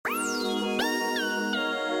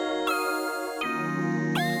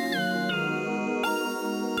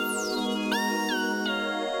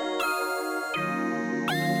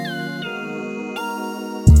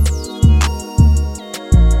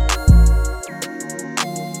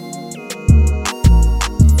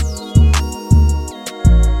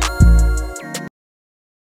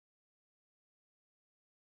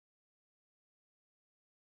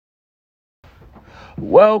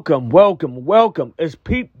Welcome. It's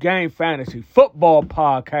Peep Game Fantasy Football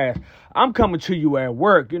Podcast. I'm coming to you at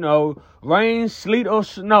work, rain, sleet, or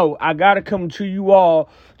snow. I got to come to you all,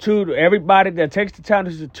 to everybody that takes the time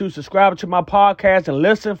to subscribe to my podcast and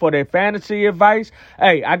listen for their fantasy advice.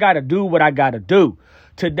 Hey, I got to do what I got to do.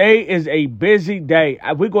 Today is a busy day.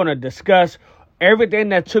 We're going to discuss everything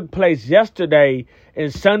that took place yesterday in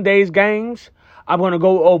Sunday's games. I'm going to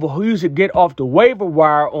go over who you should get off the waiver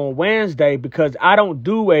wire on Wednesday because I don't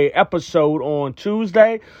do a episode on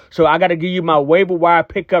Tuesday. So I got to give you my waiver wire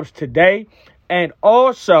pickups today. And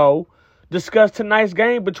also discuss tonight's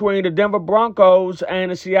game between the Denver Broncos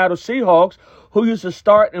and the Seattle Seahawks, who you should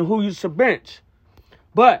start and who you should bench.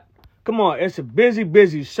 But, come on, it's a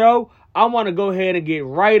busy show. I want to go ahead and get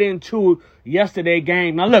right into yesterday's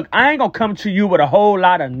game. Now, look, I ain't going to come to you with a whole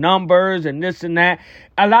lot of numbers and this and that.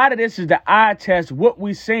 A lot of this is the eye test, what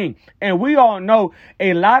we seen. And we all know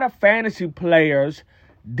a lot of fantasy players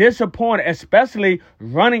disappointed, especially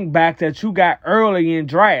running back that you got early in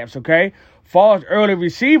drafts, okay? Far as early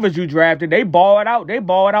receivers you drafted, they balled out. They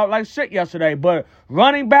balled out like shit yesterday. But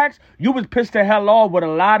running backs, you was pissed the hell off with a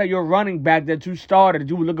lot of your running back that you started, that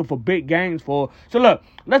you were looking for big games for. So look,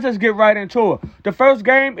 let's just get right into it. The first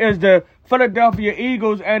game is the Philadelphia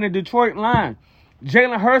Eagles and the Detroit Lions.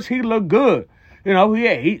 Jalen Hurts, he looked good. He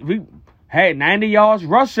had 90 yards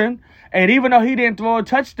rushing. And even though he didn't throw a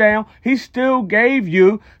touchdown, he still gave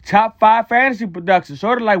you top 5 fantasy production.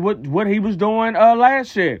 Sort of like what he was doing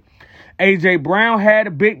last year. A.J. Brown had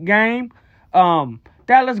a big game.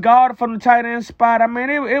 Dallas Goedert from the tight end spot. I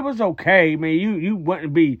mean, it was okay. I mean, you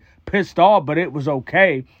wouldn't be pissed off, but it was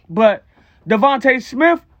okay. But Devontae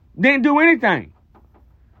Smith didn't do anything.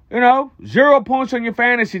 0 points on your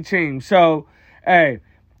fantasy team. So, hey,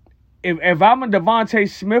 if I'm a Devontae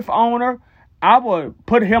Smith owner, I would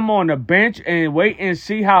put him on the bench and wait and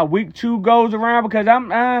see how week 2 goes around because I'm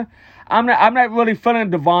not really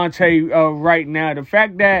feeling Devontae right now. The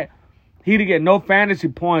fact that he didn't get no fantasy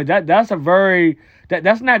points, that's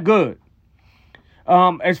not good.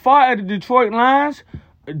 As far as the Detroit Lions,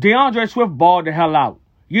 DeAndre Swift balled the hell out.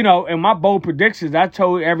 In my bold predictions, I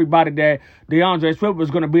told everybody that DeAndre Swift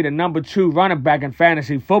was going to be the number 2 running back in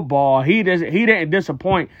fantasy football. He didn't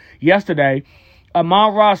disappoint yesterday.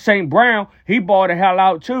 Amon-Ra St. Brown, he balled the hell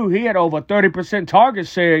out too. He had over 30% target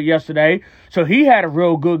share yesterday, so he had a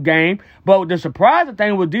real good game. But the surprising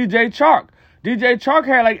thing was DJ Chark. DJ Chark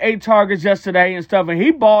had like 8 targets yesterday and stuff, and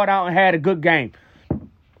he balled out and had a good game.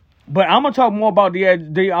 But I'm going to talk more about the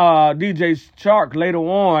DJ Chark later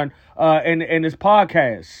on in this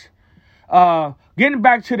podcast. Getting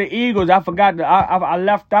back to the Eagles, I forgot I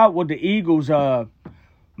left out with the Eagles.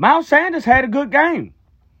 Miles Sanders had a good game.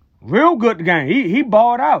 Real good game. He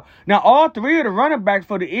balled out. Now, all 3 of the running backs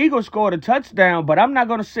for the Eagles scored a touchdown, but I'm not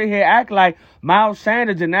going to sit here and act like Miles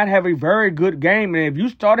Sanders did not have a very good game. And if you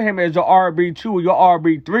started him as your RB2 or your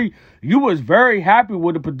RB3, you was very happy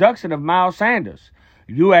with the production of Miles Sanders.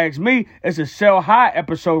 You ask me, it's a sell high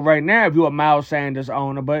episode right now if you're a Miles Sanders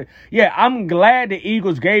owner. But, yeah, I'm glad the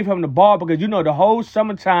Eagles gave him the ball because, the whole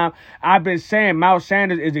summertime I've been saying Miles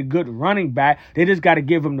Sanders is a good running back. They just got to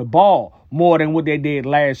give him the ball more than what they did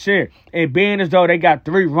last year. And being as though they got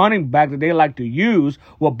 3 running backs that they like to use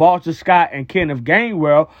with Boston Scott and Kenneth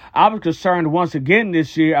Gainwell, I was concerned once again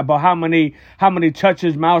this year about how many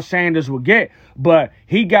touches Miles Sanders would get. But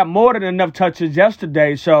he got more than enough touches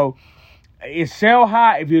yesterday, so it's sell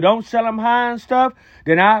high. If you don't sell him high and stuff,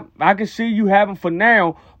 then I can see you having for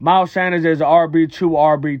now Miles Sanders as an RB2,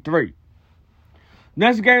 RB3.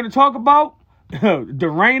 Next game to talk about, the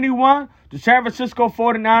rainy one, the San Francisco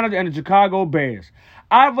 49ers and the Chicago Bears.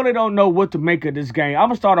 I really don't know what to make of this game. I'm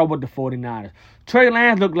going to start off with the 49ers. Trey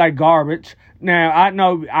Lance looked like garbage. Now, I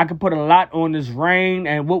know I could put a lot on this rain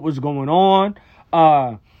and what was going on.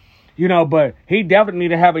 But he definitely need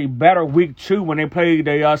to have a better week 2 when they play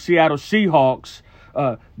the Seattle Seahawks.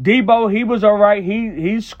 Debo, he was all right.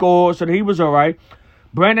 He scored, so he was all right.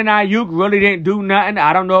 Brandon Ayuk really didn't do nothing.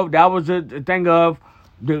 I don't know if that was a thing of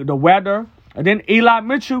the weather. And then Eli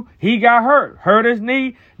Mitchell, he got hurt his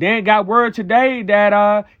knee. Then got word today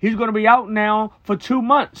that he's going to be out now for 2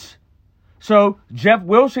 months. So Jeff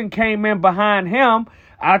Wilson came in behind him.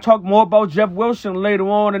 I'll talk more about Jeff Wilson later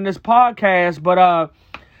on in this podcast, but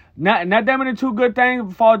not that many too good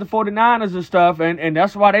things for the 49ers and stuff, and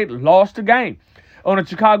that's why they lost the game. On the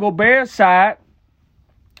Chicago Bears side,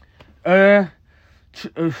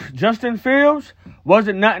 Justin Fields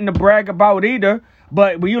wasn't nothing to brag about either.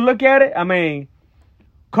 But when you look at it, I mean,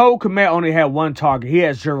 Cole Kmet only had 1 target. He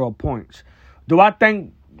had 0 points. Do I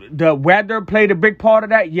think the weather played a big part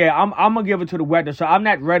of that? Yeah, I'm going to give it to the weather. So I'm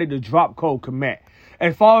not ready to drop Cole Kmet.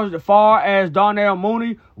 as far as Darnell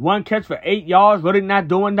Mooney, 1 catch for 8 yards, really not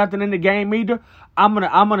doing nothing in the game either. I'm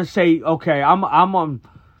gonna say, okay, I'm gonna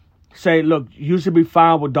say, look, you should be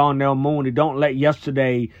fine with Darnell Mooney. Don't let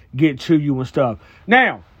yesterday get to you and stuff.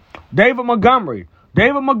 Now, David Montgomery,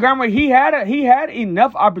 he had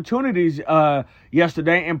enough opportunities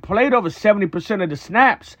yesterday and played over 70% of the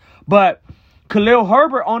snaps, but Khalil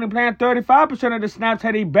Herbert only playing 35% of the snaps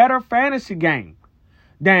had a better fantasy game.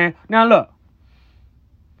 Now look,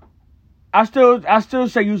 I still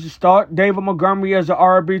say you should start David Montgomery as an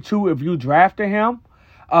RB2 if you drafted him.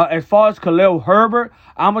 As far as Khalil Herbert,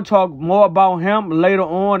 I'm gonna talk more about him later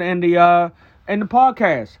on in the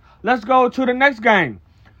podcast. Let's go to the next game.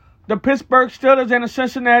 The Pittsburgh Steelers and the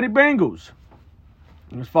Cincinnati Bengals.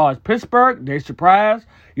 As far as Pittsburgh, they surprised.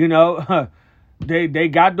 You know, they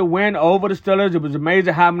got the win over the Steelers. It was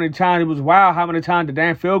amazing how many times, it was wild how many times the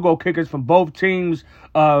damn field goal kickers from both teams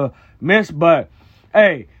missed. But,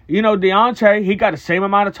 hey, you know, Deontay, he got the same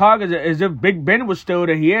amount of targets as if Big Ben was still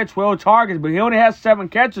there. He had 12 targets, but he only had 7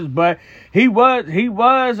 catches. But he was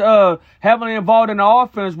heavily involved in the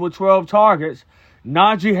offense with 12 targets.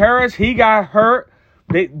 Najee Harris, he got hurt.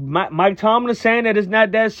 Mike Tomlin is saying that it's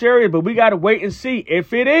not that serious, but we got to wait and see.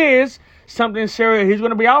 If it is something serious, he's going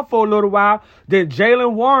to be out for a little while. Then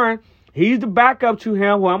Jaylen Warren, he's the backup to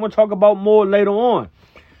him, who I'm going to talk about more later on.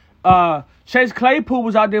 Chase Claypool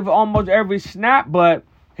was out there for almost every snap, but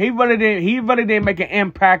he really didn't make an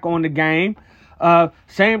impact on the game.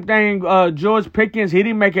 Same thing, George Pickens, he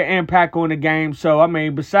didn't make an impact on the game. So, I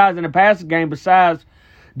mean, besides in the passing game, besides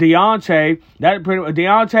Deontay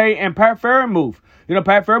and Pat Freiermuth. You know,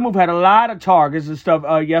 Pat Freiermuth had a lot of targets and stuff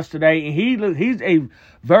yesterday, and he's a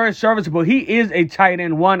very serviceable. He is a tight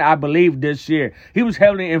end 1, I believe, this year. He was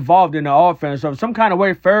heavily involved in the offense. So if some kind of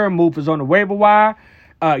way Freiermuth is on the waiver wire,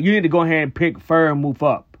 you need to go ahead and pick Freiermuth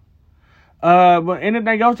up. But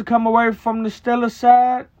anything else to come away from the Steelers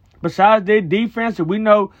side besides their defense? And we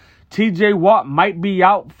know T.J. Watt might be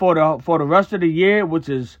out for the rest of the year, which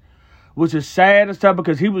is sad and stuff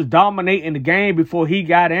because he was dominating the game before he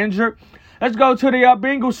got injured. Let's go to the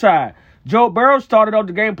Bengals side. Joe Burrow started off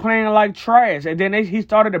the game playing like trash, and then he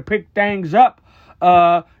started to pick things up,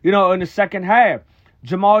 in the second half.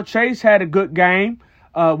 Jamal Chase had a good game,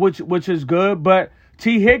 which is good, but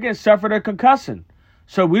T. Higgins suffered a concussion.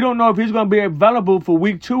 So we don't know if he's going to be available for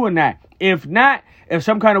week 2 or not. If not, if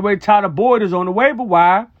some kind of way Tyler Boyd is on the waiver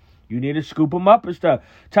wire, you need to scoop him up and stuff.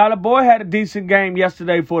 Tyler Boyd had a decent game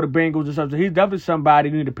yesterday for the Bengals and stuff, so he's definitely somebody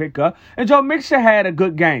you need to pick up. And Joe Mixon had a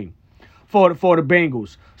good game for the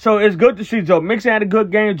Bengals. So it's good to see Joe Mixon had a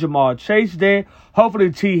good game. Jamal Chase there. Hopefully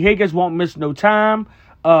T. Higgins won't miss no time.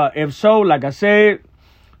 If so, like I said,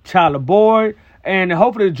 Tyler Boyd. And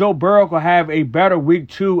hopefully Joe Burrow will have a better week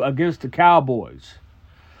 2 against the Cowboys.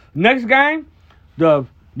 Next game, the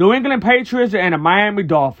New England Patriots and the Miami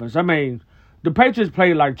Dolphins. I mean, the Patriots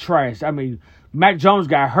played like trash. I mean, Mac Jones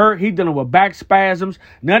got hurt. He dealing with back spasms.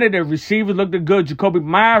 None of the receivers looked good. Jacoby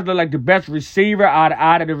Myers looked like the best receiver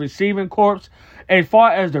out of the receiving corps. As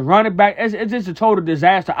far as the running back, it's just a total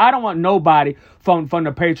disaster. I don't want nobody from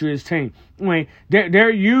the Patriots team. I mean, they're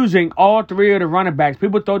using all 3 of the running backs.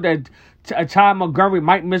 People thought that Ty Montgomery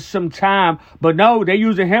might miss some time, but no, they're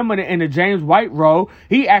using him in the James White role.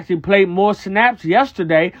 He actually played more snaps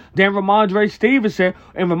yesterday than Ramondre Stevenson.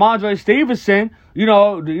 And Ramondre Stevenson,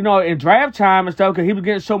 in draft time and stuff, because he was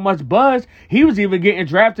getting so much buzz, he was even getting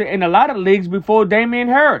drafted in a lot of leagues before Damian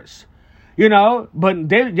Harris. But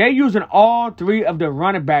they're using all 3 of the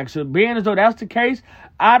running backs. So being as though that's the case,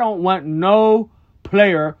 I don't want no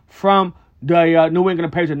player from the New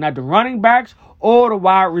England Patriots, not the running backs or the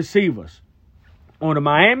wide receivers. On the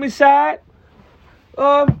Miami side,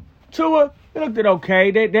 Tua, it looked okay.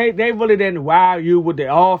 They really didn't wow you with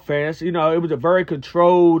the offense. It was a very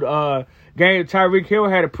controlled game. Tyreek Hill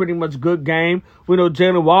had a pretty much good game. We know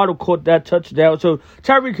Jalen Waddle caught that touchdown. So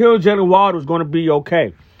Tyreek Hill, Jalen Waddle is going to be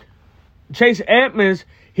okay. Chase Edmonds,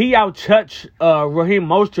 he outtouched Raheem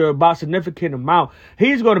Mostert by a significant amount.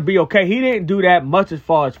 He's going to be okay. He didn't do that much as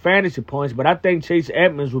far as fantasy points, but I think Chase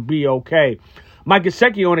Edmonds will be okay. Mike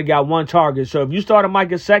Gesicki only got 1 target, so if you start a Mike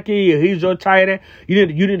Gesicki, he's your tight end, you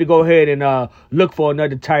need to go ahead and look for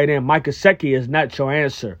another tight end. Mike Gesicki is not your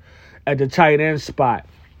answer at the tight end spot.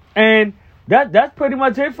 And that's pretty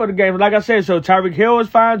much it for the game. Like I said, so Tyreek Hill is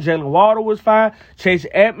fine, Jalen Waddle was fine, Chase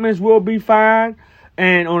Edmonds will be fine,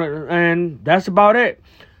 and that's about it.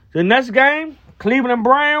 The next game, Cleveland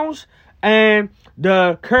Browns and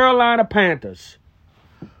the Carolina Panthers.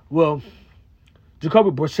 Well, Jacoby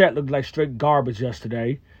Brissett looked like straight garbage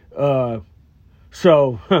yesterday. I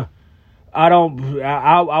would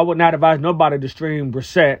not advise nobody to stream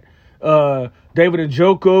Brissett. David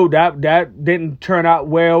Njoku, that didn't turn out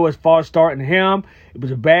well as far as starting him. It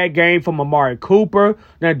was a bad game from Amari Cooper.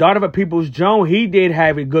 Now, Donovan Peoples-Jones, he did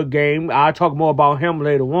have a good game. I'll talk more about him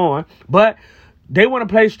later on. But they want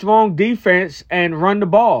to play strong defense and run the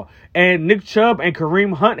ball. And Nick Chubb and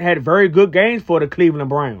Kareem Hunt had very good games for the Cleveland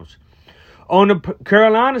Browns. On the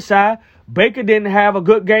Carolina side, Baker didn't have a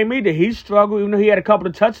good game either. He struggled, even though he had a couple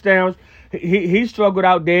of touchdowns. He struggled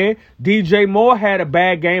out there. DJ Moore had a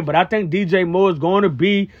bad game, but I think DJ Moore is going to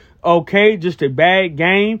be okay. Just a bad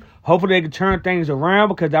game. Hopefully they can turn things around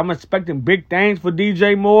because I'm expecting big things for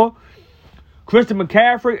DJ Moore. Christian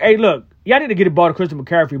McCaffrey. Hey, look, y'all need to get the ball to Christian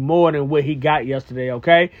McCaffrey more than what he got yesterday,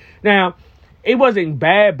 okay? Now, it wasn't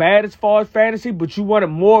bad as far as fantasy, but you wanted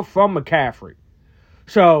more from McCaffrey.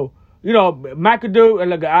 So, you know, McAdoo, and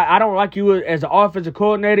look, I don't like you as an offensive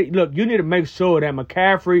coordinator. Look, you need to make sure that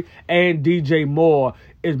McCaffrey and DJ Moore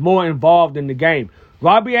is more involved in the game.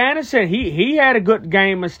 Robbie Anderson, he had a good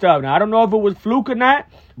game and stuff. Now, I don't know if it was fluke or not,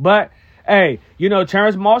 but, hey, you know,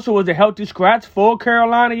 Terrence Marshall was a healthy scratch for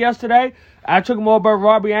Carolina yesterday. I took more about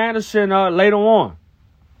Robbie Anderson later on.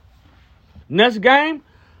 Next game,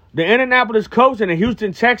 the Indianapolis Colts and the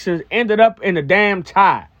Houston Texans ended up in a damn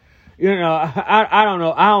tie. You know, I don't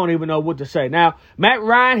know. I don't even know what to say. Now, Matt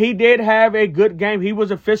Ryan, he did have a good game. He was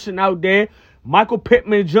efficient out there. Michael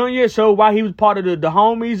Pittman Jr., so while he was part of the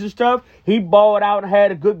homies and stuff, he balled out and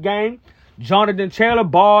had a good game. Jonathan Taylor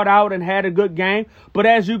balled out and had a good game. But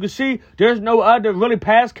as you can see, there's no other really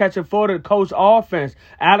pass catcher for the Colts offense.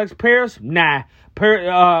 Alex Pierce, nah.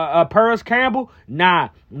 Paris Campbell, nah.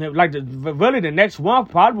 Like really the next one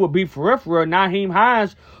probably would be for Naheem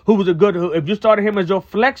Hines, who was a good. If you started him as your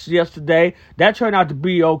flex yesterday, that turned out to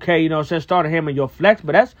be okay. You know, since starting him in your flex,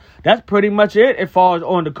 but that's pretty much it as far as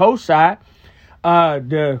on the Colts side.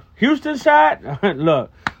 The Houston side,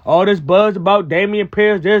 look. All this buzz about Dameon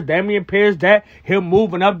Pierce this, Dameon Pierce that, him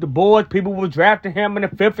moving up the boards. People were drafting him in the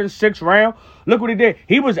 5th and 6th round. Look what he did.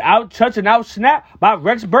 He was touching out snap by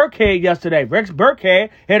Rex Burkhead yesterday. Rex Burkhead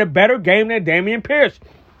had a better game than Dameon Pierce.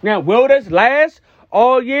 Now, will this last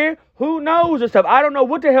all year? Who knows and stuff. I don't know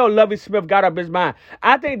what the hell Lovie Smith got up his mind.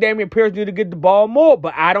 I think Dameon Pierce need to get the ball more,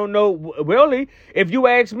 but I don't know. Really, if you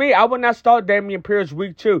ask me, I would not start Dameon Pierce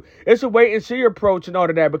week 2. It's a wait-and-see approach and all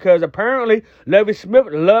of that because apparently Lovie Smith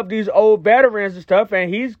loved these old veterans and stuff,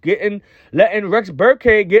 and he's letting Rex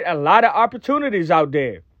Burkhead get a lot of opportunities out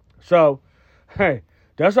there. So, hey,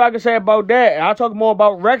 that's all I can say about that. I'll talk more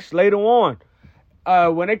about Rex later on.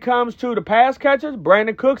 When it comes to the pass catchers,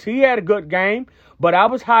 Brandon Cooks, he had a good game. But I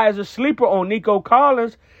was high as a sleeper on Nico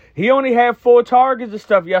Collins. He only had 4 targets and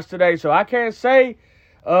stuff yesterday. So I can't say,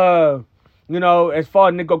 you know, as far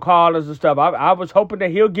as Nico Collins and stuff. I was hoping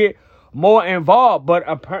that he'll get more involved. But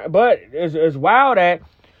it's wild that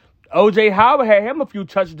O.J. Howard had him a few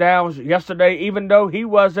touchdowns yesterday, even though he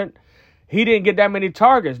didn't get that many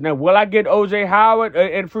targets. Now, will I get O.J. Howard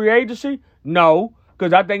in free agency? No,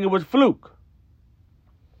 because I think it was fluke.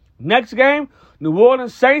 Next game, New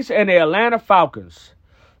Orleans Saints and the Atlanta Falcons.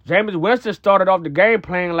 Jameis Winston started off the game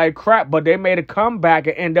playing like crap, but they made a comeback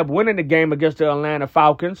and ended up winning the game against the Atlanta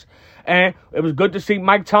Falcons. And it was good to see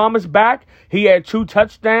Mike Thomas back. He had 2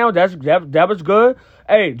 touchdowns. That was good.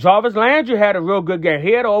 Hey, Jarvis Landry had a real good game.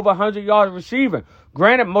 He had over 100 yards receiving.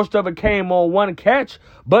 Granted, most of it came on 1 catch,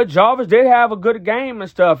 but Jarvis did have a good game and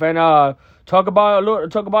stuff. And talk about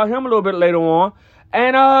him a little bit later on.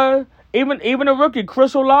 And even a rookie,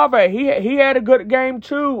 Chris Olave, he had a good game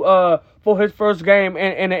too for his first game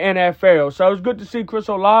in the NFL. So it was good to see Chris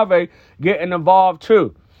Olave getting involved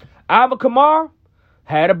too. Alvin Kamara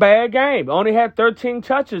had a bad game. Only had 13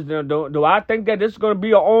 touches. Do I think that this is going to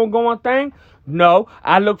be an ongoing thing? No.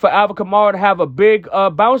 I look for Alvin Kamara to have a big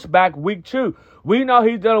bounce back week 2. We know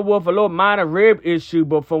he's dealing with a little minor rib issue,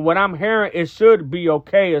 but from what I'm hearing, it should be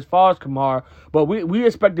okay as far as Kamara. But we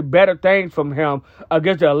expected better things from him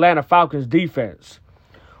against the Atlanta Falcons defense.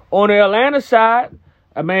 On the Atlanta side,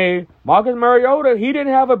 I mean, Marcus Mariota, he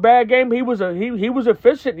didn't have a bad game. He was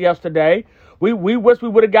efficient yesterday. We wish we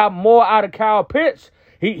would have got more out of Kyle Pitts.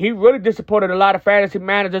 He really disappointed a lot of fantasy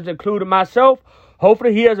managers, including myself.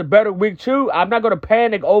 Hopefully he has a better week 2. I'm not going to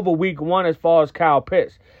panic over week 1 as far as Kyle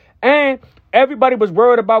Pitts. And everybody was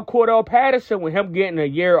worried about Cordell Patterson with him getting a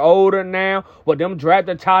year older now, with them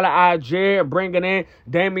drafting Tyler Algier and bringing in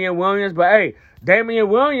Damian Williams. But, hey, Damian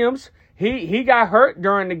Williams, he got hurt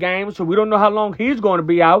during the game, so we don't know how long he's going to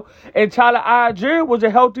be out. And Tyler Algier was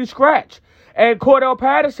a healthy scratch. And Cordell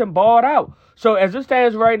Patterson balled out. So as it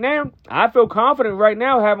stands right now, I feel confident right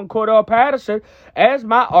now having Cordell Patterson as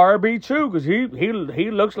my RB2 because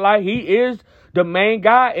he looks like he is the main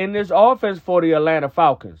guy in this offense for the Atlanta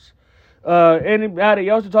Falcons. Anybody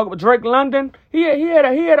else to talk about? Drake London, he had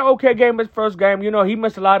an okay game his first game. You know, he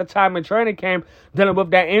missed a lot of time in training camp dealing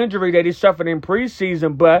with that injury that he suffered in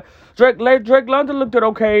preseason. But Drake London looked at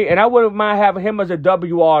okay, and I wouldn't mind having him as a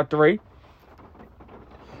WR3.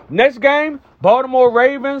 Next game, Baltimore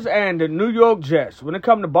Ravens and the New York Jets. When it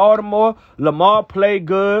comes to Baltimore, Lamar played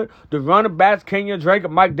good. The running backs, Kenyon Drake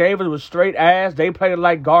and Mike Davis, was straight ass. They played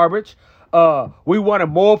like garbage. We wanted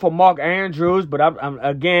more from Mark Andrews, but I'm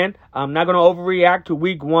not going to overreact to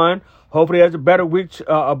week one. Hopefully, there's a better week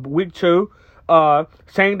two.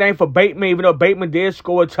 Same thing for Bateman. Even though Bateman did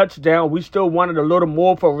score a touchdown, we still wanted a little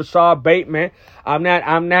more for Rashad Bateman. I'm not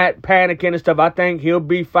panicking and stuff. I think he'll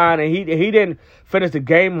be fine, and he didn't finish the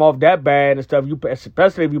game off that bad and stuff.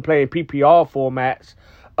 Especially if you play in PPR formats.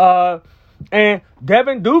 And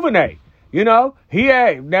Devin Duvernay, you know, he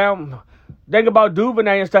had now. Think about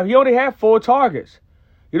Duvernay and stuff. He only had 4 targets,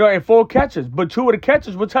 you know, and 4 catches, but 2 of the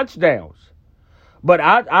catches were touchdowns. But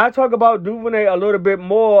I talk about Duvernay a little bit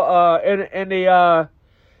more in my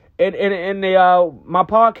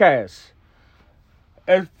podcast.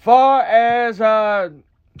 As far as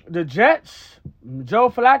the Jets, Joe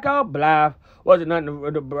Flacco, blah. Wasn't nothing.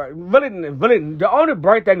 Really, the only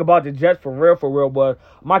bright thing about the Jets for real was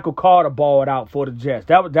Michael Carter balled out for the Jets.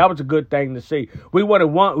 That was a good thing to see. We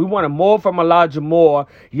wanted more from Elijah Moore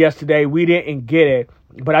yesterday. We didn't get it,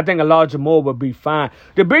 but I think Elijah Moore would be fine.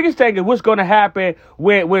 The biggest thing is what's going to happen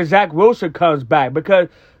when Zach Wilson comes back, because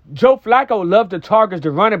Joe Flacco loved to target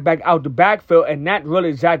the running back out the backfield and not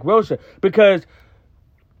really Zach Wilson, because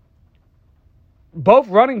both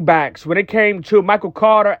running backs, when it came to Michael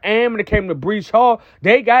Carter and when it came to Breece Hall,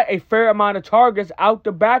 they got a fair amount of targets out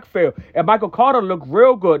the backfield. And Michael Carter looked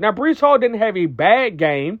real good. Now, Breece Hall didn't have a bad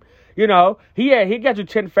game. You know, he got you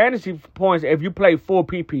 10 fantasy points if you play full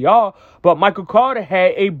PPR. But Michael Carter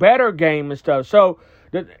had a better game and stuff. So,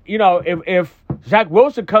 you know, if Zach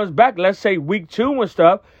Wilson comes back, let's say week 2 and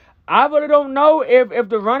stuff, I really don't know if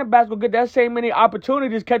the running backs will get that same many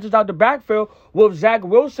opportunities, catches out the backfield with Zach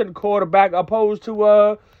Wilson quarterback opposed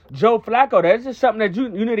to Joe Flacco. That's just something that you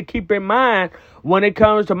need to keep in mind when it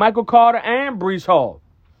comes to Michael Carter and Breece Hall.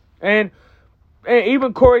 And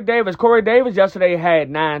even Corey Davis. Corey Davis yesterday had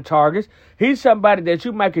 9 targets. He's somebody that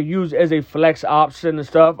you might could use as a flex option and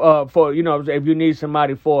stuff for, you know, if you need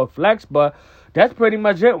somebody for a flex. But that's pretty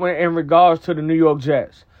much it in regards to the New York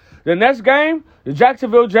Jets. The next game, the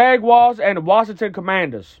Jacksonville Jaguars and the Washington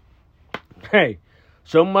Commanders. Hey,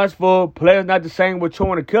 so much for players not the same with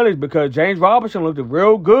torn Achilles, because James Robinson looked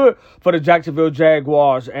real good for the Jacksonville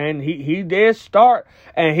Jaguars, and he did start,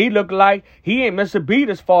 and he looked like he ain't missed a beat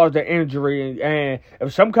as far as the injury. And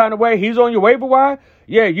if some kind of way he's on your waiver wire,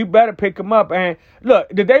 yeah, you better pick him up. And look,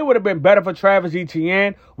 the day would have been better for Travis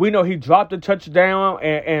Etienne. We know he dropped a touchdown,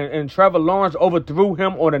 and Trevor Lawrence overthrew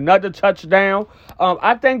him on another touchdown.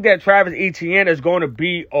 I think that Travis Etienne is going to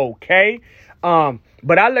be okay.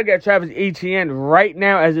 But I look at Travis Etienne right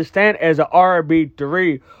now as it stands as an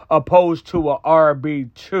RB3 opposed to an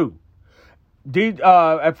RB2.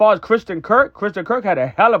 As far as Christian Kirk had a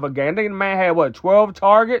hell of a game. I think the man had, 12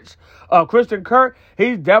 targets? Christian Kirk,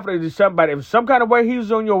 he's definitely somebody. If some kind of way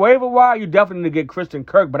he's on your waiver wire, you definitely need to get Christian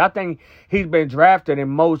Kirk. But I think he's been drafted in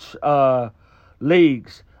most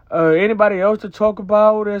leagues. Anybody else to talk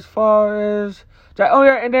about as far as... Oh,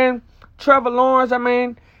 yeah, and then Trevor Lawrence, I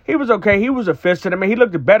mean... He was okay. He was efficient. I mean, he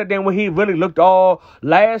looked better than when he really looked all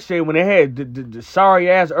last year when they had the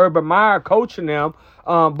sorry-ass Urban Meyer coaching them.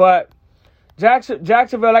 But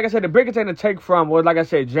Jacksonville, like I said, the biggest thing to take from was, like I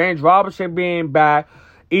said, James Robinson being back.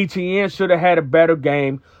 Etienne should have had a better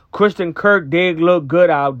game. Christian Kirk did look good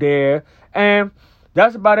out there. And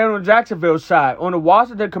that's about it on the Jacksonville side. On the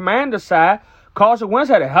Washington Commanders side, Carson Wentz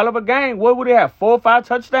had a hell of a game. What would he have, 4 or 5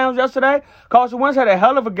 touchdowns yesterday? Carson Wentz had a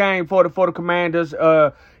hell of a game for the Commanders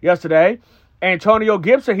yesterday. Antonio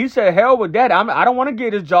Gibson, he said, hell with that. I don't want to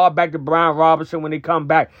get his job back to Brian Robinson when he come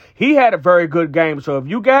back. He had a very good game. So if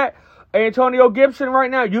you got Antonio Gibson right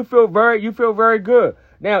now, you feel very good.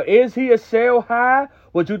 Now, is he a sell high?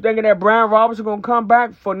 What you thinking that Brian Robinson going to come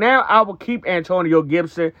back? For now, I will keep Antonio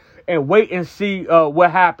Gibson and wait and see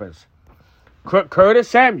what happens. Curtis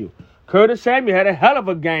Samuel had a hell of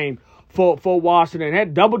a game for Washington.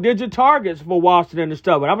 Had double-digit targets for Washington and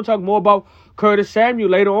stuff. But I'm going to talk more about Curtis Samuel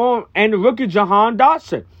later on. And the rookie Jahan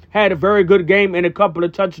Dotson had a very good game and a couple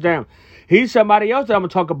of touchdowns. He's somebody else that I'm going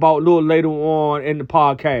to talk about a little later on in the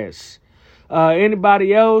podcast.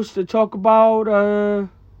 Anybody else to talk about on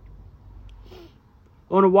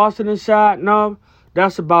the Washington side? No,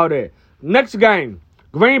 that's about it. Next game,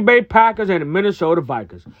 Green Bay Packers and the Minnesota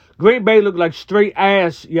Vikings. Green Bay looked like straight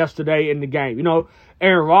ass yesterday in the game. You know,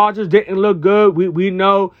 Aaron Rodgers didn't look good. We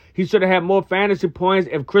know he should have had more fantasy points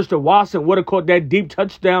if Christian Watson would have caught that deep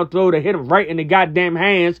touchdown throw to hit him right in the goddamn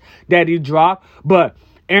hands that he dropped. But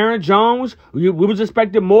Aaron Jones, we was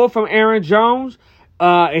expecting more from Aaron Jones.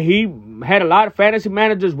 And he had a lot of fantasy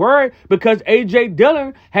managers worried because A.J.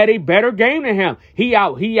 Dillon had a better game than him. He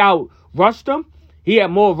out rushed him. He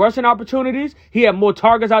had more rushing opportunities. He had more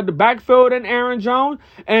targets out the backfield than Aaron Jones.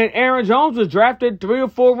 And Aaron Jones was drafted 3 or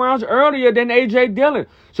 4 rounds earlier than A.J. Dillon.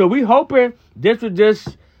 So we hoping this was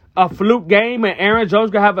just a fluke game and Aaron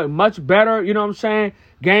Jones going to have a much better,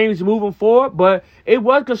 games moving forward. But it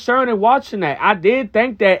was concerning watching that. I did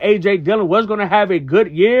think that A.J. Dillon was going to have a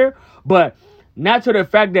good year, but not to the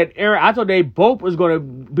fact that I thought they both was going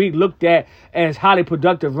to be looked at as highly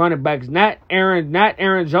productive running backs. Not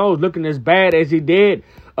Aaron Jones looking as bad as he did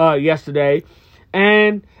yesterday.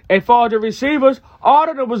 And as far as the receivers, all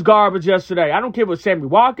of them was garbage yesterday. I don't care if it was Sammy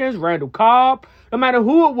Watkins, Randall Cobb, no matter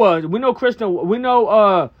who it was. We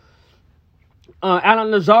know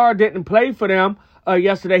Alan Lazard didn't play for them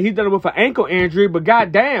yesterday. He's done it with an ankle injury, but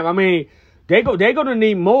goddamn, I mean, they're going to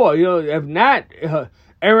need more. If not,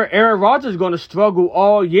 Aaron Rodgers is going to struggle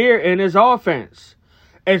all year in his offense.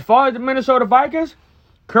 As far as the Minnesota Vikings,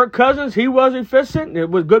 Kirk Cousins, he was efficient. It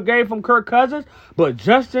was a good game from Kirk Cousins. But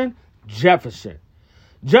Justin Jefferson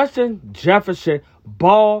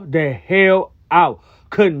balled the hell out.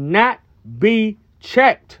 Could not be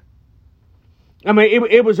checked. I mean,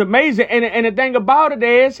 it was amazing. And the thing about it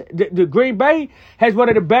is, the Green Bay has one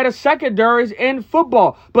of the better secondaries in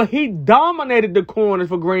football. But he dominated the corners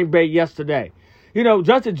for Green Bay yesterday.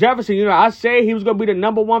 Justin Jefferson, I said he was going to be the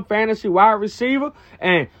number 1 fantasy wide receiver.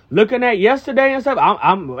 And looking at yesterday and stuff,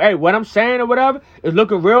 what I'm saying or whatever is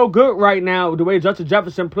looking real good right now, the way Justin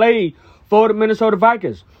Jefferson played for the Minnesota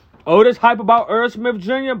Vikings. Oh, this hype about Irv Smith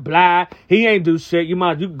Jr., blah, he ain't do shit. You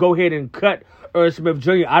can go ahead and cut Irv Smith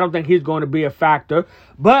Jr. I don't think he's going to be a factor.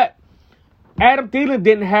 But Adam Thielen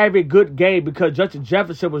didn't have a good game because Justin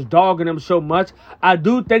Jefferson was dogging him so much. I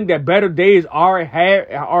do think that better days are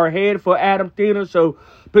ahead for Adam Thielen. So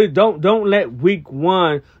please don't let week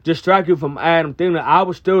 1 distract you from Adam Thielen. I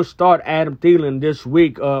would still start Adam Thielen this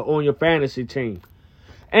week on your fantasy team.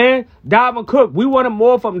 And Dalvin Cook, we wanted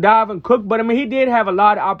more from Dalvin Cook, but he did have a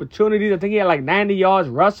lot of opportunities. I think he had like 90 yards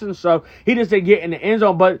rushing, so he just didn't get in the end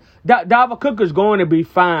zone. But Dalvin Cook is going to be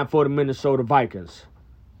fine for the Minnesota Vikings.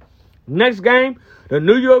 Next game, the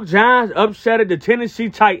New York Giants upset the Tennessee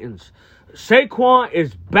Titans. Saquon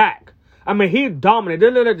is back. He dominated.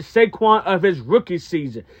 They looked at the Saquon of his rookie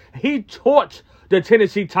season. He torched the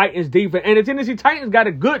Tennessee Titans defense. And the Tennessee Titans got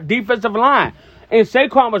a good defensive line. And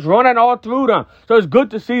Saquon was running all through them. So it's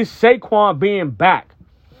good to see Saquon being back.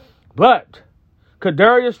 But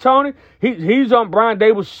Kadarius Toney, he's on Brian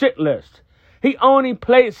Dable's shit list. He only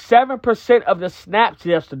played 7% of the snaps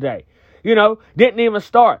yesterday. Didn't even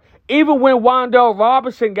start. Even when Wan'Dale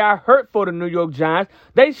Robinson got hurt for the New York Giants,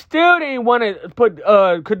 they still didn't want to put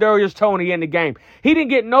Kadarius Toney in the game. He didn't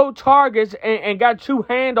get no targets and got 2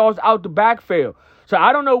 handoffs out the backfield. So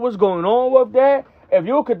I don't know what's going on with that. If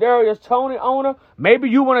you're a Kadarius Toney owner, maybe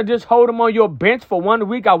you want to just hold him on your bench for 1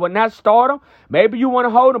 week. I would not start him. Maybe you want to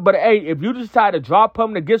hold him. But, hey, if you decide to drop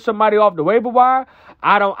him to get somebody off the waiver wire,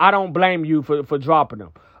 I don't blame you for dropping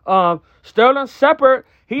him. Sterling Shepard,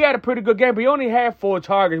 he had a pretty good game, but he only had 4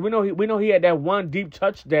 targets. We know he had that 1 deep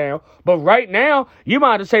touchdown. But right now, you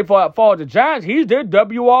might have say for the Giants, he's their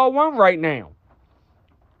WR1 right now.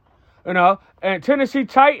 And Tennessee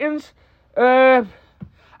Titans,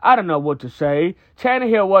 I don't know what to say.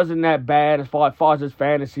 Tannehill wasn't that bad as far as his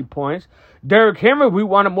fantasy points. Derrick Henry, we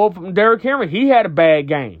wanted more from Derrick Henry. He had a bad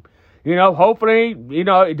game. Hopefully,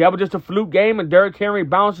 that was just a fluke game and Derrick Henry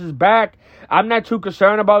bounces back. I'm not too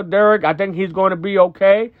concerned about Derrick. I think he's going to be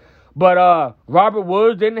okay. But Robert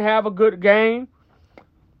Woods didn't have a good game.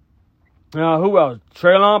 Who else?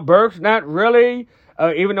 Treylon Burks, not really.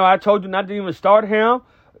 Even though I told you not to even start him.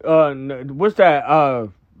 What's that?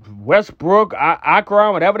 Westbrook,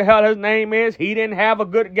 Akron, whatever the hell his name is, he didn't have a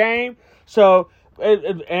good game. So,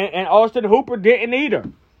 and Austin Hooper didn't either.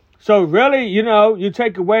 So, really, you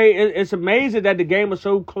take away, it's amazing that the game was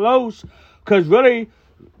so close because really,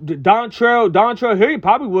 Dontrell Hill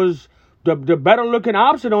probably was the better looking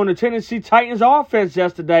option on the Tennessee Titans offense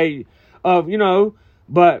yesterday.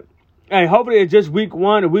 But, hey, hopefully it's just week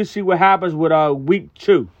 1 and we'll see what happens with week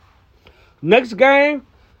 2. Next game,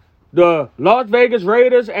 the Las Vegas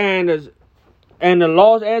Raiders and the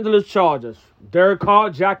Los Angeles Chargers. Derek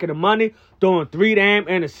Carr jacking the money, throwing 3 damn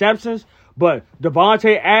interceptions. But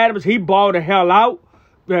Devontae Adams, he balled the hell out.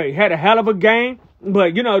 He had a hell of a game.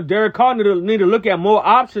 But, Derek Carr need to look at more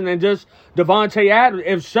options than just Devontae Adams.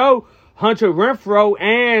 If so, Hunter Renfrow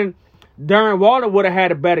and Darren Waller would have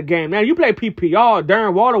had a better game. Now, you play PPR.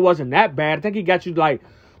 Darren Waller wasn't that bad. I think he got you like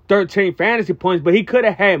 13 fantasy points, but he could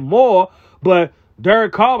have had more. But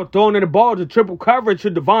Derek Carr was throwing in the ball to triple coverage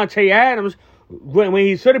to Devontae Adams when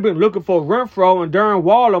he should have been looking for Renfrow and Darren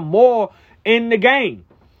Waller more in the game.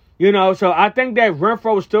 So I think that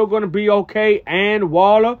Renfrow is still going to be okay and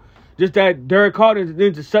Waller. Just that Derek Carr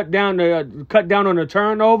needs to cut down on the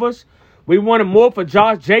turnovers. We wanted more for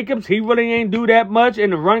Josh Jacobs. He really ain't do that much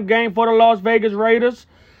in the run game for the Las Vegas Raiders.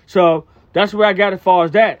 So that's where I got as far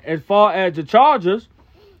as that. As far as the Chargers,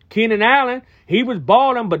 Keenan Allen, he was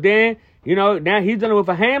balling, but then, now he's dealing with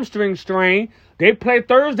a hamstring strain. They play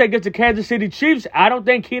Thursday against the Kansas City Chiefs. I don't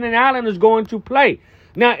think Keenan Allen is going to play.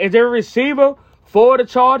 Now, is there a receiver for the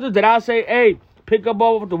Chargers that I say, hey, pick up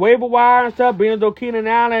over the waiver wire and stuff, being as though Keenan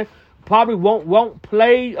Allen probably won't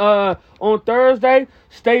play on Thursday?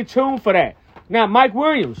 Stay tuned for that. Now, Mike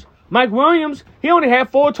Williams, he only had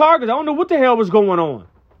 4 targets. I don't know what the hell was going on.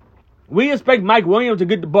 We expect Mike Williams to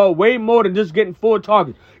get the ball way more than just getting 4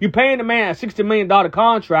 targets. You're paying the man a $60 million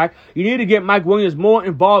contract. You need to get Mike Williams more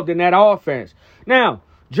involved in that offense. Now,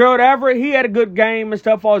 Gerald Everett, he had a good game and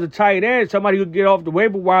stuff as a tight end. Somebody who get off the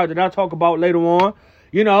waiver wire that I'll talk about later on.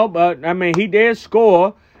 But, he did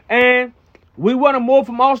score. And we wanted more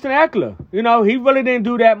from Austin Eckler. He really didn't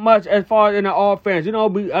do that much as far as in the offense.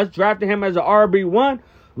 Us drafting him as an RB1,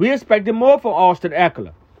 we expected more from Austin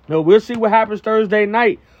Eckler. We'll see what happens Thursday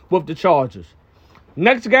night with the Chargers.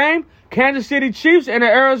 Next game, Kansas City Chiefs and the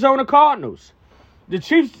Arizona Cardinals. The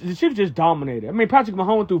Chiefs just dominated. Patrick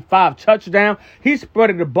Mahomes threw 5 touchdowns. He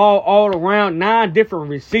spread the ball all around, 9 different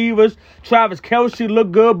receivers. Travis Kelce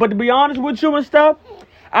looked good. But to be honest with you and stuff,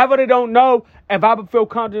 I really don't know if I would feel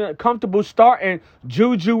comfortable starting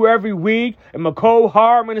Juju every week and McCole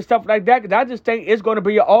Hardman and stuff like that, because I just think it's going to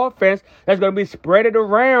be an offense that's going to be spread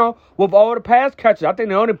around with all the pass catchers. I think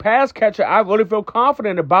the only pass catcher I really feel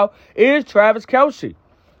confident about is Travis Kelce.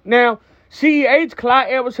 Now, CEH,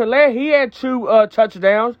 Clyde Edwards-Helaire, he had 2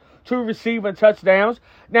 touchdowns, 2 receiving touchdowns.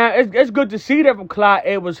 Now, it's good to see that from Clyde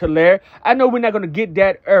Edwards-Helaire. I know we're not going to get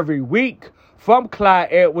that every week from Clyde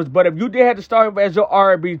Edwards, but if you did have to start him as your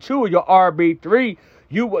RB2 or your RB3,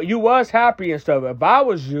 you was happy and stuff. If I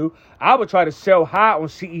was you, I would try to sell high on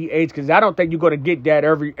CEH because I don't think you're going to get that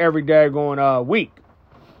every daggone week.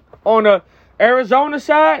 On the Arizona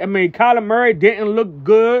side, Kyler Murray didn't look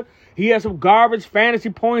good. He had some garbage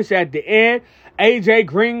fantasy points at the end. AJ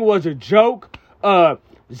Green was a joke.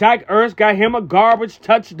 Zach Ertz got him a garbage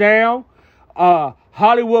touchdown.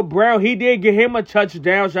 Hollywood Brown, he did get him a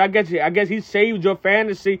touchdown, so I guess he saved your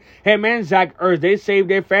fantasy. Him and Zach Ertz, they saved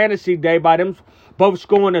their fantasy day by them both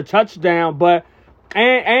scoring a touchdown. But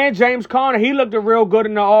and James Conner, he looked real good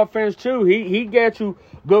in the offense too. He got you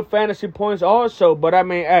good fantasy points also. But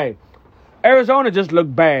hey, Arizona just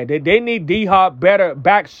looked bad. They need D-Hop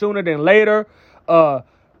back sooner than later.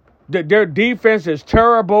 Their defense is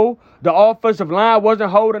terrible. The offensive line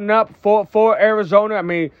wasn't holding up for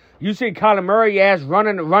Arizona. You see Kyler Murray ass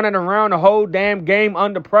running around the whole damn game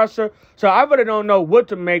under pressure. So I really don't know what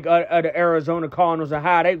to make of the Arizona Cardinals and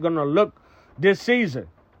how they're going to look this season.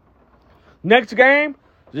 Next game,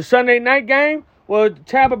 the Sunday night game, was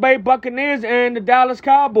Tampa Bay Buccaneers and the Dallas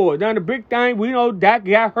Cowboys. Now the big thing, we know Dak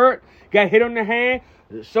got hurt, got hit on the hand,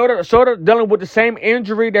 sort of dealing with the same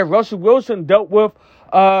injury that Russell Wilson dealt with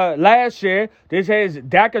last year. This says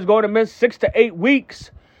Dak is going to miss 6 to 8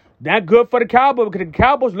 weeks. Not good for the Cowboys because the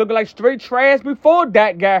Cowboys looking like straight trash before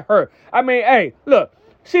Dak got hurt. Hey, look,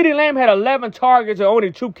 CeeDee Lamb had 11 targets and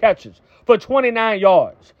only 2 catches for 29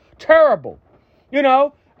 yards. Terrible. It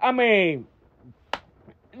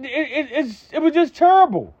was just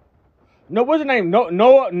terrible. No, what's his name?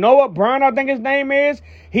 Noah Brown, I think his name is.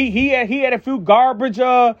 He had a few garbage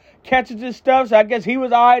catches and stuff, so I guess he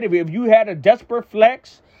was all right. If you had a desperate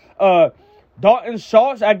flex, Dalton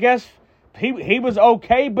Schultz, I guess he was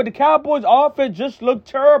okay, but the Cowboys' offense just looked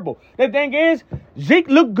terrible. The thing is, Zeke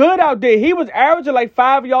looked good out there. He was averaging like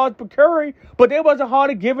 5 yards per carry, but they wasn't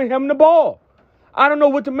hardly giving him the ball. I don't know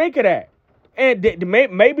what to make of that. And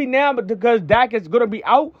maybe now, but because Dak is going to be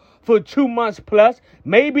out for 2 months plus,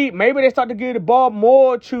 maybe they start to give the ball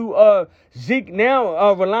more to Zeke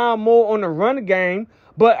now, relying more on the run game.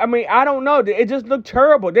 But, I don't know. It just looked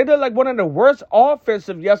terrible. They looked like one of the worst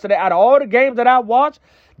offensive yesterday. Out of all the games that I watched,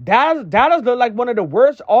 Dallas looked like one of the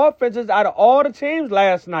worst offenses out of all the teams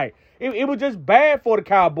last night. It was just bad for the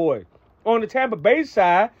Cowboys. On the Tampa Bay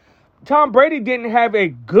side, Tom Brady didn't have a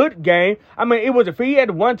good game. It was if he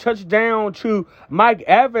had 1 touchdown to Mike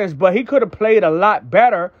Evans, but he could have played a lot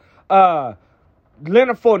better.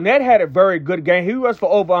 Leonard Fournette had a very good game. He rushed for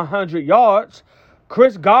over 100 yards.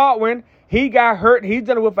 Chris Godwin, he got hurt. He's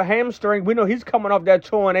dealing with a hamstring. We know he's coming off that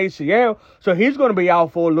torn ACL, so he's going to be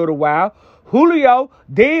out for a little while. Julio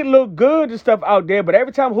did look good and stuff out there, but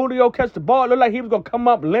every time Julio catch the ball, it looked like he was going to come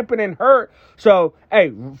up limping and hurt. So,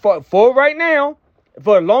 hey, for right now,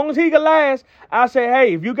 for as long as he can last, I say,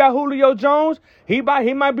 hey, if you got Julio Jones, he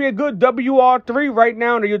might be a good WR3 right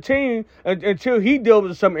now to your team until he deals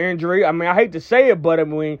with some injury. I mean, I hate to say it, but I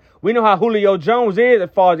mean, we know how Julio Jones is as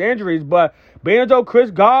far as injuries. But being though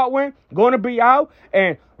Chris Godwin going to be out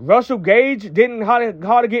and Russell Gage didn't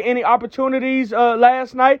hardly get any opportunities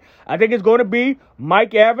last night, I think it's going to be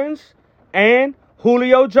Mike Evans and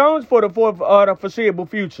Julio Jones for the foreseeable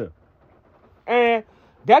future. And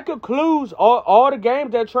that concludes all the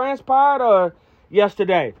games that transpired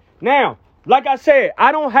yesterday. Now, like I said,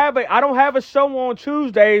 I don't have a show on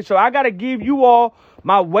Tuesday, so I got to give you all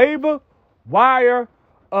my waiver wire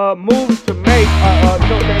moves to make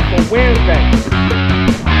for Wednesday.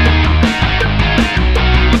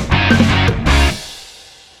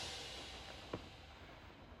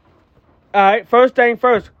 All right, first thing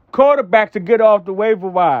first, quarterback to get off the waiver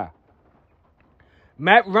wire.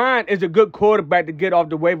 Matt Ryan is a good quarterback to get off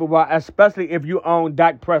the waiver wire, especially if you own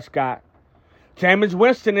Dak Prescott. Jameis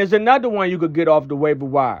Winston is another one you could get off the waiver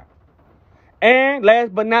wire. And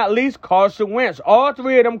last but not least, Carson Wentz. All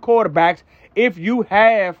three of them quarterbacks, if you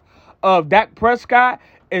have Dak Prescott,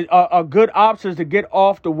 are good options to get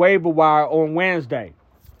off the waiver wire on Wednesday.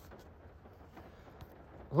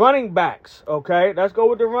 Running backs, okay? Let's go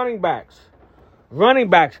with the running backs. Running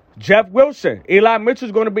backs, Jeff Wilson. Eli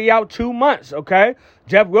Mitchell's going to be out 2 months, okay?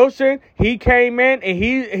 Jeff Wilson, he came in, and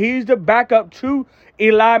he's the backup to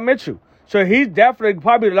Eli Mitchell. So he's definitely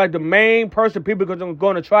probably like the main person people are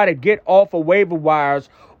going to try to get off of waiver wires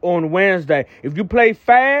on Wednesday. If you play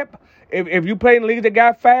Fab, if you play in leagues that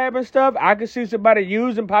got Fab and stuff, I can see somebody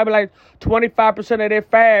using probably like 25% of their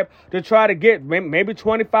Fab to try to get maybe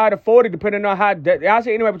 25 to 40, depending on how. I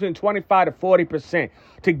say anywhere between 25 to 40%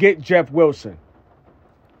 to get Jeff Wilson.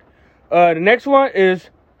 The next one is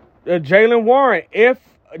Jaylen Warren. If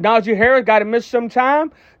Najee Harris got to miss some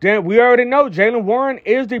time, then we already know Jaylen Warren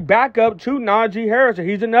is the backup to Najee Harris. So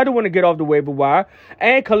he's another one to get off the waiver wire.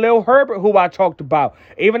 And Khalil Herbert, who I talked about.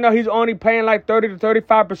 Even though he's only playing like 30 to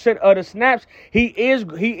 35% of the snaps, he is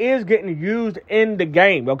getting used in the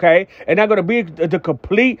game, okay? And not going to be the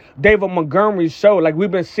complete David Montgomery show like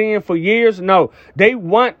we've been seeing for years. No, they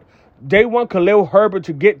want Khalil Herbert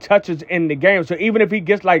to get touches in the game. So even if he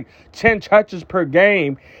gets like 10 touches per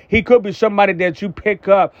game, he could be somebody that you pick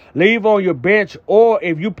up, leave on your bench, or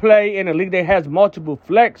if you play in a league that has multiple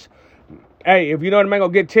flex, hey, if you know what I mean,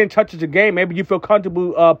 going to get 10 touches a game, maybe you feel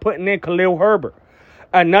comfortable putting in Khalil Herbert.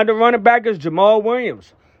 Another running back is Jamal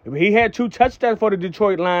Williams. He had 2 touchdowns for the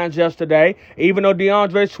Detroit Lions yesterday, even though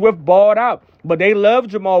DeAndre Swift balled out. But they love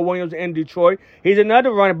Jamal Williams in Detroit. He's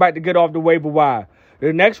another running back to get off the waiver wire.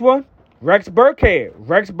 The next one, Rex Burkhead.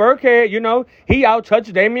 Rex Burkhead, he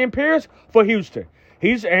out-touched Dameon Pierce for Houston.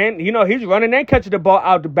 He's running and catching the ball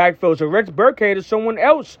out the backfield. So Rex Burkhead is someone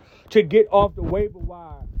else to get off the waiver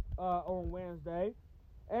wire on Wednesday.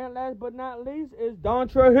 And last but not least is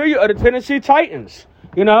Dontrell Hilliard of the Tennessee Titans.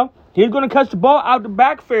 He's going to catch the ball out the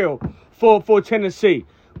backfield for Tennessee.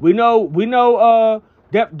 We know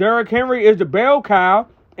that Derrick Henry is the bell cow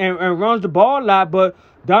and runs the ball a lot, but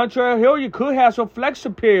Dontrell Hilliard could have some flex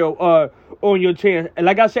appeal on your team. And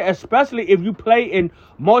like I said, especially if you play in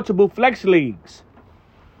multiple flex leagues.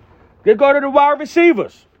 Let's go to the wide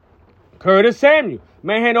receivers. Curtis Samuel.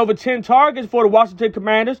 Man had over 10 targets for the Washington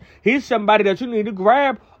Commanders. He's somebody that you need to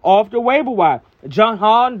grab off the waiver wire.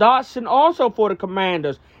 Jahan Dotson also for the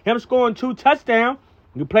Commanders. Him scoring 2 touchdowns.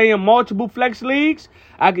 You play in multiple flex leagues.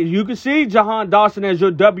 You can see Jahan Dotson as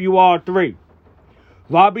your WR3.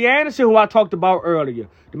 Robbie Anderson, who I talked about earlier.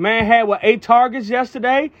 The man had, 8 targets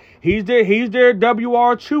yesterday. He's their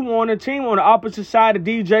WR2 on the team on the opposite side of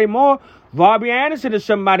DJ Moore. Robbie Anderson is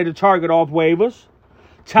somebody to target off waivers.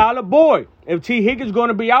 Tyler Boyd. If T. Higgins going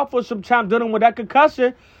to be out for some time dealing with that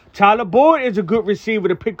concussion, Tyler Boyd is a good receiver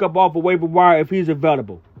to pick up off a waiver wire if he's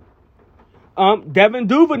available. Devin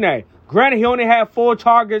Duvernay. Granted, he only had 4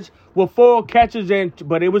 targets with 4 catches,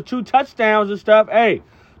 but it was 2 touchdowns and stuff. Hey,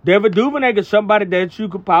 Devin Duvernay is somebody that you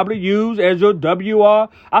could probably use as your WR.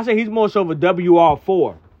 I say he's more so of a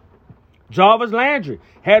WR4. Jarvis Landry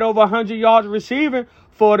had over 100 yards receiving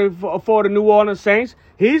for the New Orleans Saints.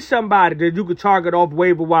 He's somebody that you could target off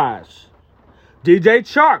waiver wires. DJ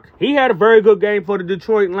Chark, he had a very good game for the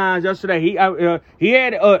Detroit Lions yesterday. He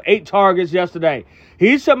had 8 targets yesterday.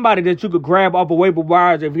 He's somebody that you could grab off of waiver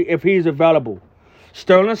wires if he's available.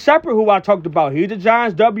 Sterling Shepard, who I talked about, he's the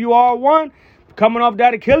Giants' WR1. Coming off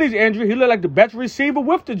that Achilles injury, he looked like the best receiver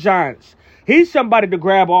with the Giants. He's somebody to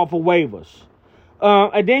grab off of waivers.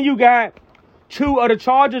 And then you got two of the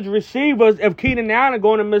Chargers receivers. If Keenan Allen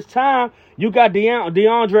going to miss time, you got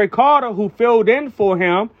DeAndre Carter, who filled in for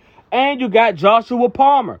him, and you got Joshua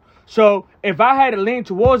Palmer. So if I had to lean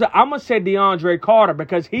towards it, I'm going to say DeAndre Carter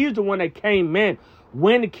because he's the one that came in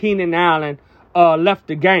when Keenan Allen left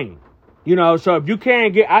the game. You know, so if you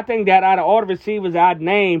can't get, I think that out of all the receivers I'd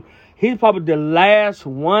name, he's probably the last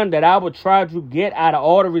one that I would try to get out of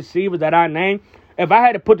all the receivers that I named. If I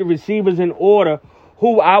had to put the receivers in order,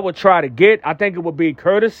 who I would try to get, I think it would be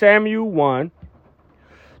Curtis Samuel 1,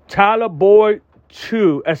 Tyler Boyd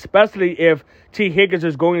 2, especially if T. Higgins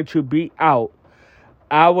is going to be out.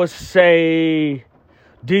 I would say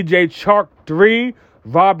DJ Chark 3,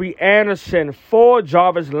 Robbie Anderson 4,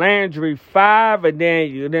 Jarvis Landry 5, and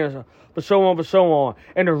then so on.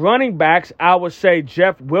 And the running backs, I would say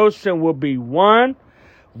Jeff Wilson will be 1,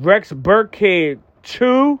 Rex Burkhead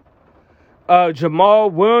 2,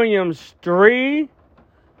 Jamal Williams 3,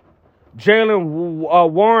 Jalen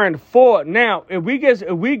Warren 4. Now, if we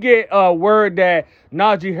get word that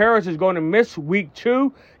Najee Harris is going to miss week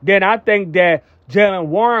 2, then I think that Jalen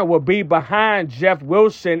Warren will be behind Jeff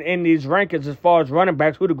Wilson in these rankings as far as running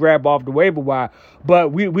backs who to grab off the waiver wire.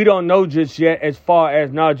 But we don't know just yet as far as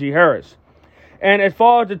Najee Harris. And as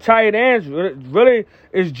far as the tight ends, really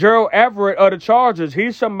is Gerald Everett of the Chargers.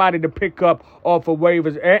 He's somebody to pick up off of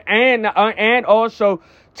waivers. And also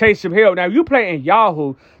Taysom Hill. Now, if you play in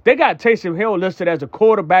Yahoo, they got Taysom Hill listed as a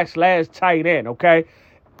quarterback/tight end, okay?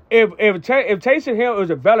 If Taysom Hill is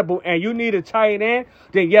available and you need a tight end,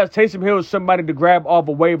 then yes, Taysom Hill is somebody to grab off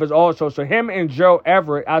of waivers also. So him and Gerald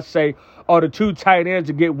Everett, I say, are the two tight ends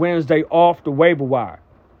to get Wednesday off the waiver wire.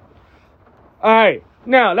 All right,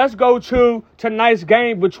 now let's go to tonight's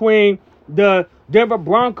game between the Denver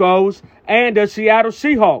Broncos and the Seattle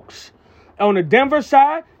Seahawks. On the Denver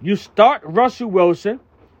side, you start Russell Wilson.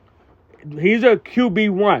 He's a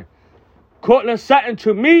QB1. Cortland Sutton,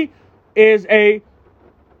 to me, is a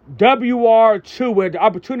WR2 with the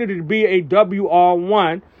opportunity to be a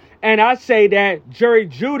WR1. And I say that Jerry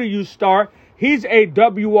Jeudy you start, he's a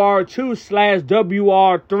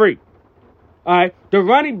WR2/WR3. All right, the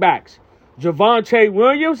running backs, Javonte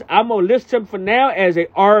Williams, I'm going to list him for now as a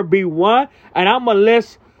RB1. And I'm going to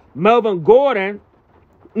list Melvin Gordon.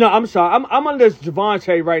 No, I'm sorry. I'm going to list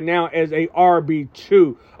Javonte right now as a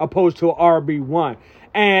RB2 opposed to an RB1.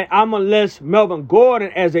 And I'm going to list Melvin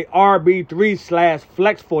Gordon as a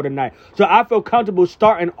RB3/flex for tonight. So I feel comfortable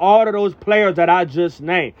starting all of those players that I just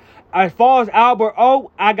named. As far as Albert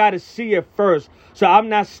O, I got to see it first. So I'm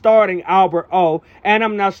not starting Albert O, and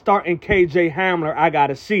I'm not starting KJ Hamler. I got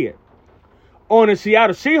to see it. On the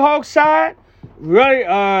Seattle Seahawks side, really,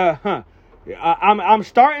 I'm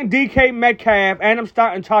starting DK Metcalf, and I'm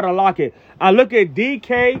starting Tyler Lockett. I look at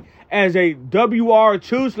DK as a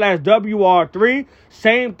WR2/WR3.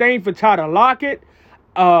 Same thing for Tyler Lockett.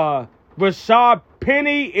 Rashad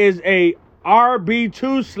Penny is a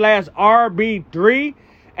RB2/RB3.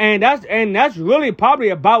 And that's really probably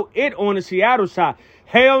about it on the Seattle side.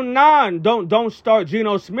 Hell nah, don't start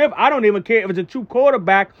Geno Smith. I don't even care if it's a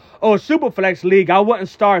 2-quarterback or a Superflex league. I wouldn't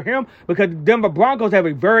start him because the Denver Broncos have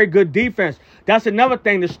a very good defense. That's another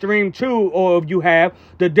thing to stream too, or if you have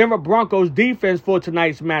the Denver Broncos defense for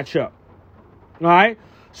tonight's matchup. All right?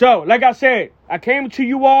 So, like I said, I came to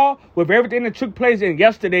you all with everything that took place in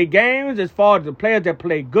yesterday's games as far as the players that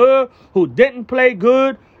played good, who didn't play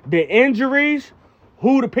good, the injuries,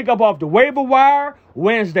 who to pick up off the waiver wire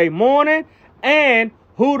Wednesday morning, and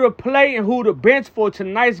who to play and who to bench for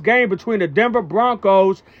tonight's game between the Denver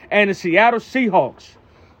Broncos and the Seattle Seahawks.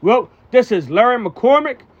 Well, this is Larry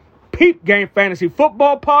McCormick, Peep Game Fantasy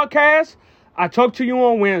Football Podcast. I talk to you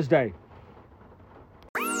on Wednesday.